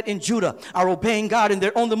Jehoshaphat and Judah are obeying God, and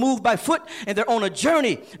they're on the move by foot, and they're on a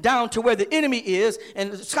journey down to where the enemy is.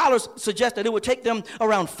 And scholars suggest that it would take them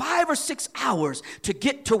around 5 or 6 hours to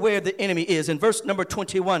get to where the enemy is. In verse number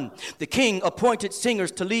 21, the king appointed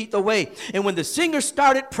singers to lead the way. And when the singers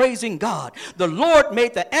started praising God, the Lord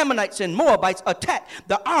made the Ammonites and Moabites attack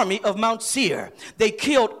the army of Mount Seir. They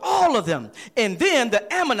killed all of them. And then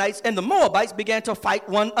the Ammonites and the Moabites began to fight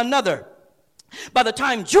one another. By the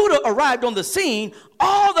time Judah arrived on the scene,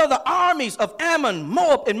 all of the armies of Ammon,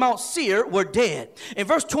 Moab, and Mount Seir were dead. In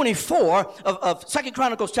verse 24 of 2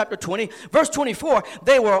 Chronicles chapter 20, verse 24,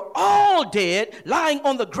 they were all dead, lying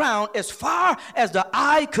on the ground as far as the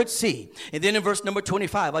eye could see. And then in verse number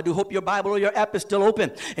 25, I do hope your Bible or your app is still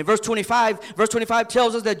open. In verse 25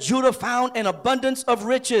 tells us that Judah found an abundance of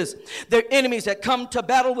riches. Their enemies had come to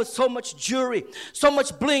battle with so much jewelry, so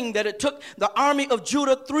much bling, that it took the army of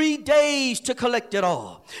Judah 3 days to collect it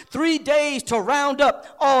all. 3 days to round up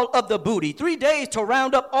all of the booty. 3 days to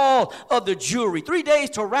round up all of the jewelry. 3 days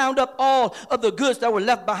to round up all of the goods that were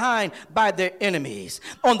left behind by their enemies.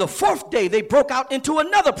 On the 4th day, they broke out into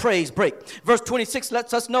another praise break. Verse 26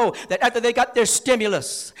 lets us know that after they got their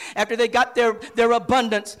stimulus, after they got their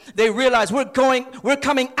abundance, they realized we're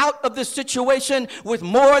coming out of this situation with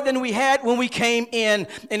more than we had when we came in,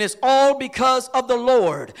 and it's all because of the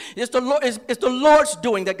Lord. It's the Lord's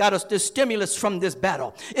doing that got us this stimulus from this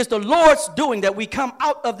battle. It's the Lord's doing that we come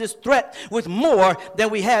out of this threat with more than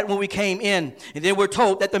we had when we came in. And then we're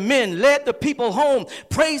told that the men led the people home,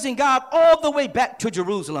 praising God all the way back to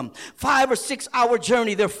Jerusalem. 5 or 6 hour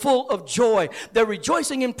journey. They're full of joy. They're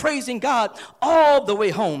rejoicing and praising God all the way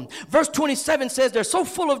home. Verse 27 says they're so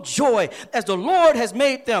full of joy as the Lord has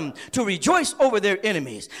made them to rejoice over their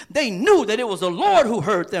enemies. They knew that it was the Lord who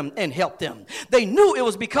heard them and helped them. They knew it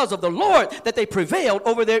was because of the Lord that they prevailed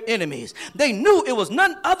over their enemies. They knew it was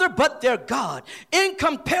none other but their God,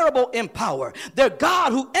 incomparable in power, their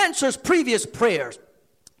God who answers previous prayers.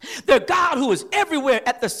 They're God who is everywhere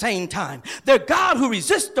at the same time. They're God who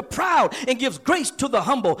resists the proud and gives grace to the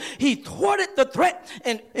humble. He thwarted the threat,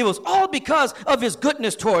 and it was all because of his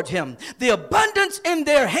goodness toward him. The abundance in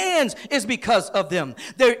their hands is because of them.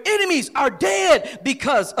 Their enemies are dead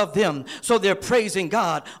because of them. So they're praising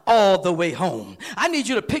God all the way home. I need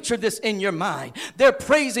you to picture this in your mind. They're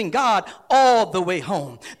praising God all the way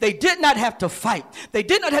home. They did not have to fight. They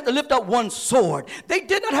did not have to lift up one sword. They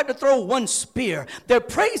did not have to throw one spear. They're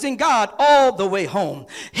praising God all the way home,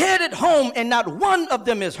 headed home, and not one of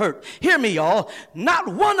them is hurt. Hear me, y'all. Not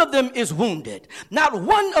one of them is wounded. Not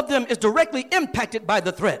one of them is directly impacted by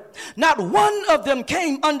the threat. Not one of them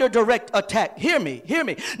came under direct attack. Hear me, hear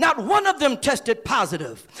me. Not one of them tested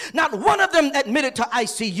positive. Not one of them admitted to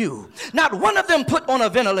ICU. Not one of them put on a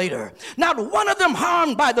ventilator. Not one of them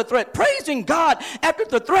harmed by the threat. Praising God after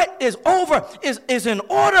the threat is over is in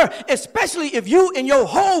order, especially if you and your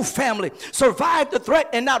whole family survived the threat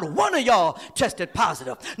and not one of y'all tested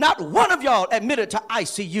positive. Not one of y'all admitted to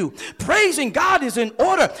ICU. Praising God is in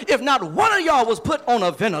order if not one of y'all was put on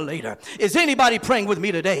a ventilator. Is anybody praying with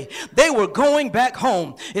me today? They were going back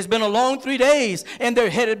home. It's been a long 3 days and they're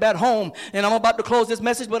headed back home. And I'm about to close this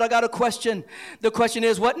message, but I got a question. The question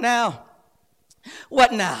is, what now?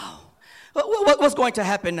 What now? What's going to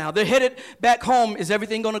happen now? They're headed back home. Is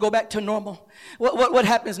everything going to go back to normal? What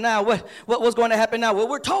happens now? What's going to happen now? Well,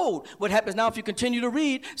 we're told what happens now if you continue to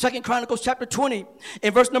read 2 Chronicles chapter 20.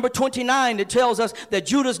 In verse number 29, it tells us that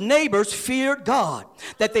Judah's neighbors feared God,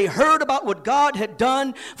 that they heard about what God had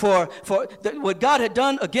done what God had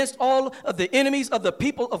done against all of the enemies of the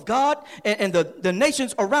people of God, and the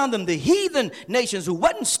nations around them, the heathen nations who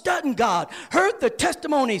wasn't studying God, heard the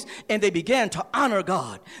testimonies, and they began to honor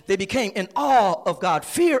God. They became in awe of God.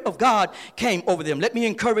 Fear of God came over them. Let me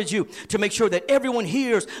encourage you to make sure that everyone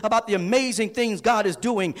hears about the amazing things God is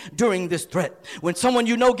doing during this threat. When someone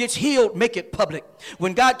you know gets healed, make it public.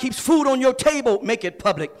 When God keeps food on your table, make it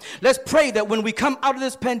public. Let's pray that when we come out of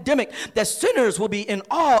this pandemic, that sinners will be in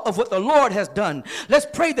awe of what the Lord has done. Let's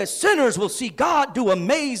pray that sinners will see God do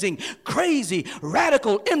amazing, crazy,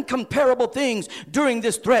 radical, incomparable things during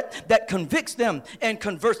this threat that convicts them and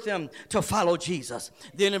converts them to follow Jesus.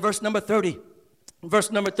 Then in verse number 30,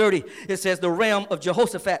 it says, the realm of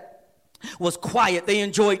Jehoshaphat was quiet. They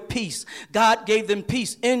enjoyed peace. God gave them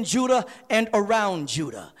peace in Judah and around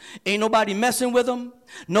Judah. Ain't nobody messing with them.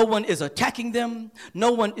 No one is attacking them.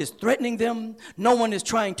 No one is threatening them. No one is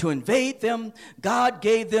trying to invade them. God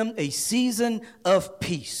gave them a season of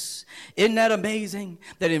peace. Isn't that amazing?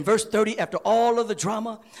 That in verse 30, after all of the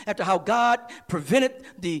drama, after how God prevented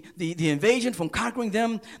the invasion from conquering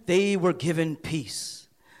them, they were given peace.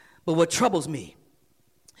 But what troubles me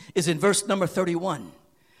is in verse number 31.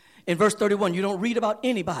 In verse 31, you don't read about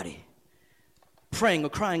anybody praying or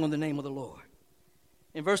crying on the name of the Lord.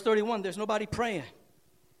 In verse 31, there's nobody praying.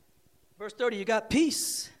 Verse 30, you got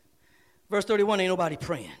peace. Verse 31, ain't nobody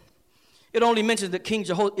praying. It only mentions that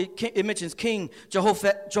it mentions King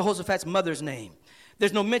Jehoshaphat's mother's name.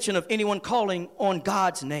 There's no mention of anyone calling on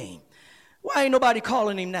God's name. Why ain't nobody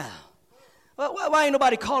calling him now? Why ain't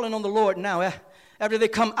nobody calling on the Lord now after they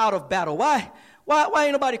come out of battle? Why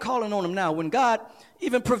ain't nobody calling on him now when God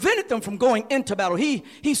even prevented them from going into battle?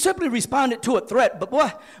 He simply responded to a threat. But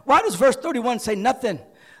why does verse 31 say nothing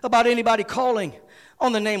about anybody calling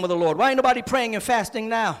on the name of the Lord? Why ain't nobody praying and fasting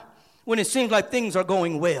now when it seems like things are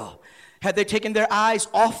going well? Had they taken their eyes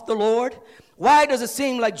off the Lord? Why does it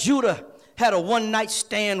seem like Judah had a one-night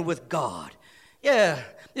stand with God? Yeah,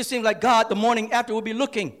 it seems like God the morning after will be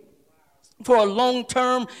looking for a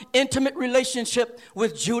long-term, intimate relationship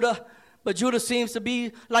with Judah. But Judah seems to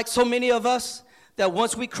be like so many of us, that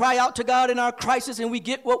once we cry out to God in our crisis and we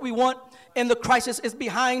get what we want and the crisis is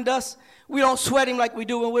behind us, we don't sweat him like we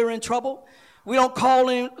do when we're in trouble. We don't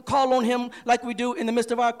call on him like we do in the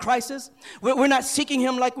midst of our crisis. We're not seeking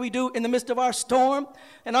him like we do in the midst of our storm.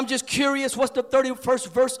 And I'm just curious, what's the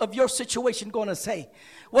 31st verse of your situation going to say?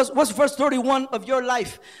 What's verse 31 of your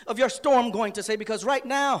life, of your storm going to say? Because right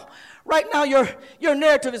now your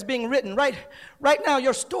narrative is being written. Right now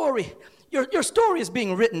your story is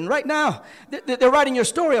being written. Right now they're writing your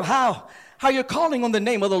story of how you're calling on the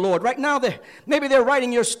name of the Lord. Right now, maybe they're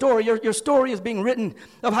writing your story. Your story is being written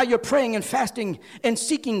of how you're praying and fasting and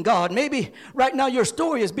seeking God. Maybe right now your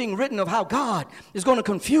story is being written of how God is going to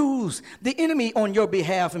confuse the enemy on your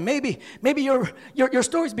behalf. And maybe your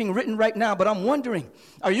story is being written right now. But I'm wondering,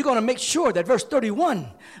 are you going to make sure that verse 31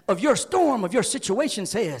 of your storm, of your situation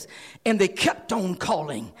says, and they kept on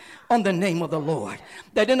calling on the name of the Lord.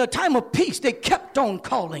 That in a time of peace, they kept on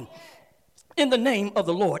calling in the name of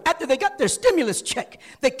the Lord. After they got their stimulus check,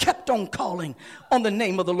 they kept on calling on the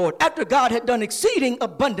name of the Lord. After God had done exceeding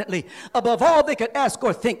abundantly above all they could ask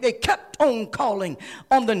or think, they kept on calling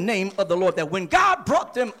on the name of the Lord. That when God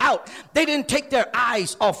brought them out, they didn't take their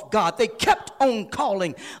eyes off God. They kept on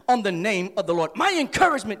calling on the name of the Lord. My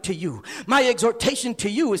encouragement to you, my exhortation to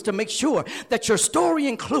you is to make sure that your story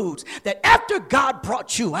includes that after God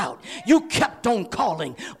brought you out, you kept on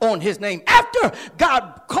calling on his name. After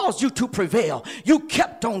God caused you to prevail, you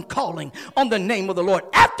kept on calling on the name of the Lord.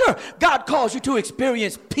 After God caused you to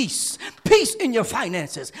experience peace, peace in your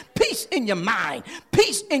finances, peace in your mind,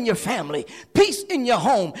 peace in your family, peace in your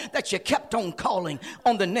home, that you kept on calling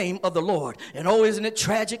on the name of the Lord. And oh, isn't it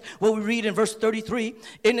tragic what we read in verse 33?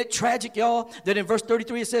 Isn't it tragic, y'all, that in verse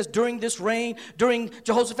 33 it says, during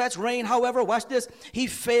Jehoshaphat's reign, however, watch this, he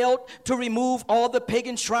failed to remove all the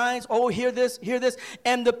pagan shrines. Oh, hear this.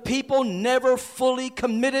 And the people never fully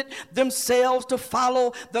committed themselves to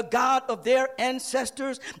follow the God of their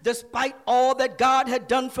ancestors, despite all that God had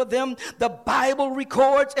done for them. The Bible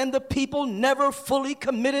records, and the people never fully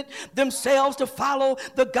committed themselves to follow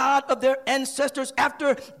the God of their ancestors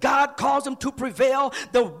after God caused them to prevail.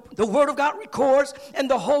 The Word of God records, and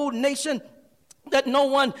the whole nation, that no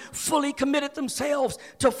one fully committed themselves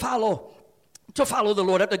to follow the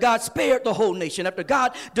Lord. After God spared the whole nation, after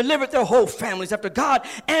God delivered their whole families, after God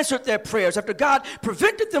answered their prayers, after God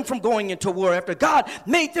prevented them from going into war, after God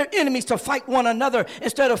made their enemies to fight one another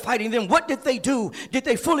instead of fighting them, what did they do? Did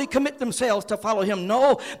they fully commit themselves to follow him?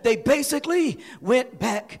 No, they basically went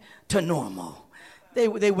back to normal. They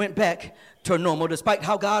went back to normal. Despite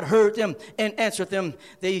how God heard them and answered them,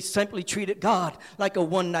 they simply treated God like a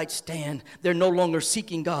one-night stand. They're no longer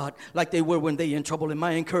seeking God like they were when they were in trouble. And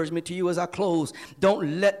my encouragement to you as I close,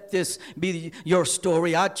 don't let this be your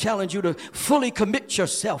story. I challenge you to fully commit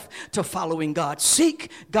yourself to following God. Seek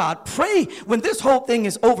God. Pray. When this whole thing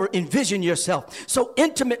is over, envision yourself so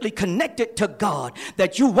intimately connected to God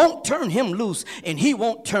that you won't turn him loose and he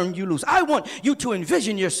won't turn you loose. I want you to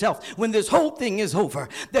envision yourself when this whole thing is over,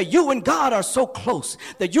 that you and God are so close,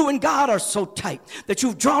 that you and God are so tight, that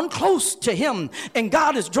you've drawn close to him and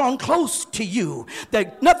God is drawn close to you,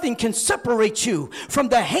 that nothing can separate you from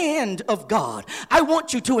the hand of God. I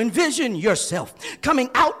want you to envision yourself coming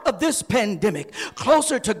out of this pandemic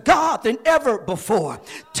closer to God than ever before,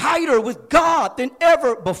 tighter with God than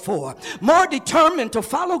ever before, more determined to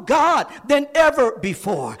follow God than ever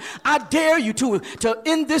before. I dare you to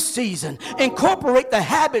in this season incorporate the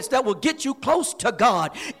habits that will get you close to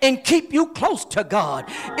God and keep you close to God.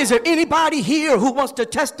 Is there anybody here who wants to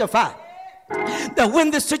testify that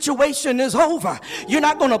when this situation is over, you're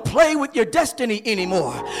not going to play with your destiny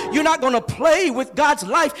anymore? You're not going to play with God's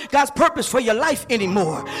life, God's purpose for your life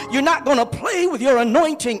anymore. You're not going to play with your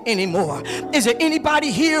anointing anymore. Is there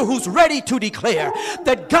anybody here who's ready to declare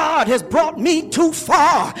that God has brought me too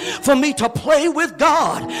far for me to play with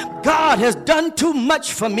God? God has done too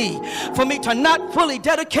much for me to not fully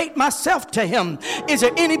dedicate myself to him. Is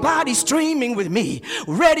there anybody streaming with me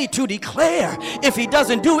ready to declare, if he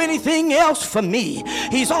doesn't do anything else for me,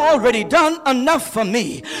 he's already done enough for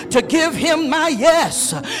me to give him my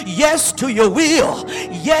yes? Yes to your will.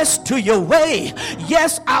 Yes to your way.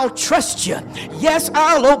 Yes, I'll trust you. Yes,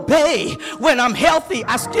 I'll obey. When I'm healthy,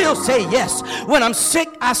 I still say yes. When I'm sick,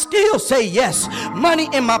 I still say yes. Money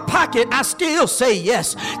in my pocket, I still say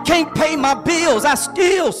yes. Can't pay my bills, I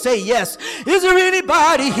still say yes. Is there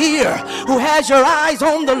anybody here who has your eyes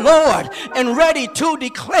on the Lord and ready to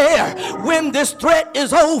declare, when this threat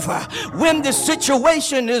is over, when this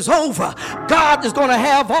situation is over, God is going to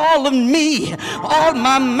have all of me, all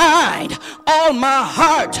my mind, all my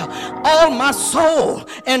heart, all my soul,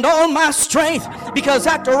 and all my strength, because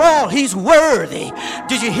after all, he's worthy.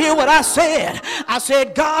 Did you hear what I said? I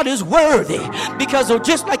said God is worthy, because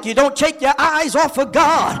just like you don't take your eyes off of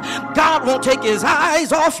God, God won't take his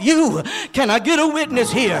eyes off you. Can I get a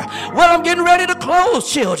witness here? Well, I'm getting ready to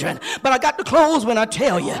close, children, but I got to close when I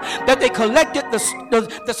tell you that they collected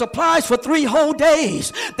the supplies for 3 whole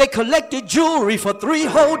days. They collected jewelry for 3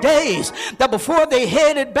 whole days. That before they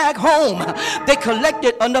headed back home, they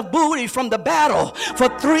collected enough booty from the battle for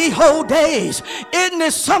 3 whole days. Isn't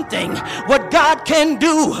this something what God can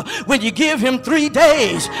do when you give him 3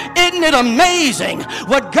 days? Isn't it amazing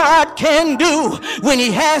what God can do when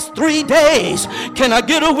he has 3 days? Can I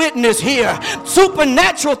get a witness here?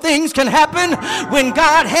 Supernatural things can happen when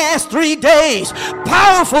God has 3 days.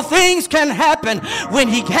 Powerful things can happen when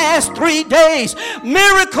he has 3 days.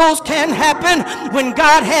 Miracles can happen when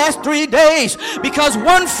God has 3 days, because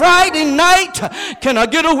one Friday night, can I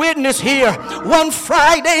get a witness here? One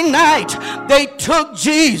Friday night, they took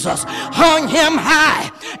Jesus, hung him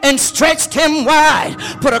high, and stretched him wide,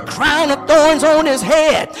 put a crown of thorns on his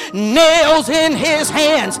head, nails in his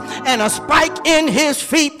hands, and a spike in his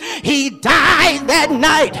feet. He died that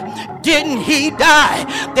night. Didn't he die?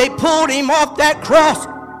 They pulled him off that cross,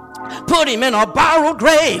 put him in a borrowed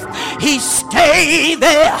grave. He stayed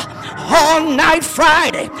there all night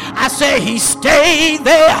Friday. I say he stayed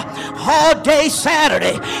there all day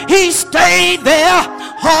Saturday. He stayed there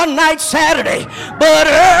all night Saturday. But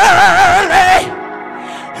early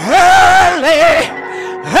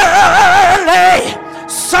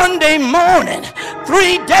Sunday morning,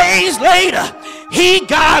 3 days later, he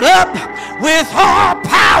got up with all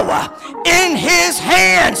power in his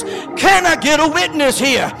hands. Can I get a witness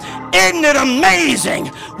here? Isn't it amazing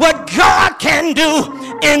what God can do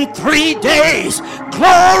in 3 days?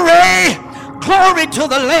 Glory, glory to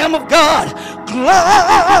the Lamb of God.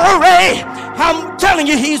 Glory. I'm telling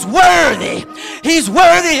you, he's worthy. He's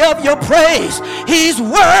worthy of your praise. He's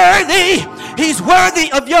worthy. He's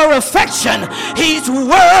worthy of your affection. He's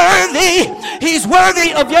worthy. He's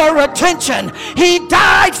worthy of your attention. He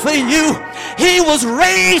died for you. He was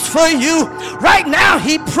raised for you. Right now,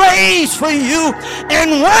 he prays for you.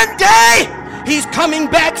 And one day, he's coming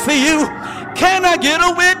back for you. Can I get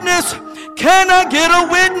a witness? Can I get a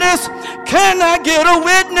witness? Can I get a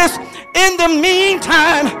witness? In the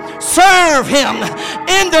meantime, serve him.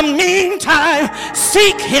 In the meantime,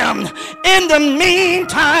 seek him. In the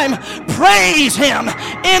meantime, praise him.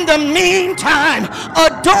 In the meantime,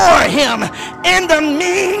 adore him. In the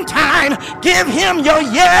meantime, give him your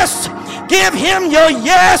yes. Give him your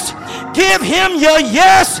yes. Give him your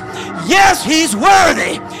yes. Yes, he's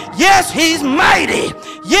worthy. Yes, he's mighty.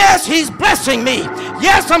 Yes, he's blessing me.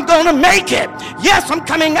 Yes, I'm going to make it. Yes, I'm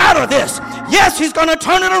coming out of this. Yes, he's going to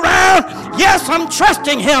turn it around. Yes, I'm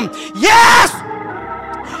trusting him. Yes!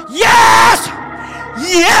 Yes!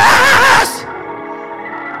 Yes!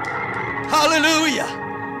 Hallelujah.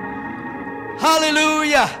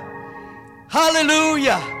 Hallelujah.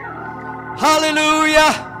 Hallelujah.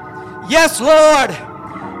 Hallelujah. Yes, Lord.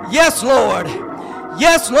 Yes, Lord.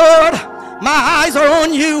 Yes, Lord. My eyes are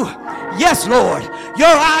on you. Yes, Lord. Your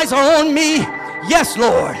eyes are on me. Yes,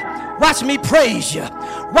 Lord. Watch me praise you.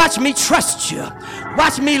 Watch me trust you.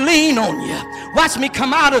 Watch me lean on you. Watch me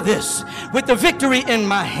come out of this with the victory in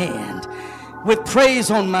my hand, with praise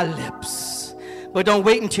on my lips. But don't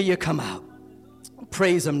wait until you come out.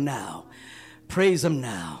 Praise him now. Praise him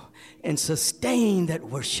now. And sustain that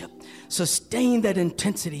worship. Sustain that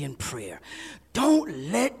intensity in prayer.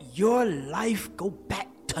 Don't let your life go back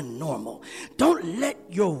to normal. Don't let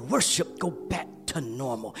your worship go back to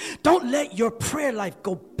normal. Don't let your prayer life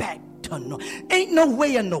go back to normal. Ain't no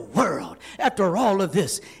way in the world, after all of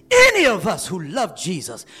this, any of us who love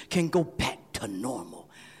Jesus can go back to normal.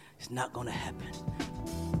 It's not going to happen.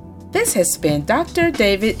 This has been Dr.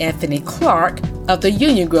 David Anthony Clark of the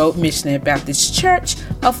Union Grove Missionary Baptist Church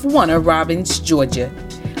of Warner Robins, Georgia.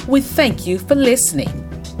 We thank you for listening.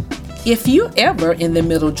 If you're ever in the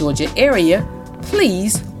Middle Georgia area,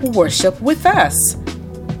 please worship with us.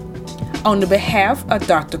 On the behalf of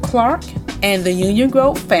Dr. Clark and the Union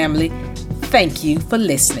Grove family, thank you for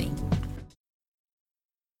listening.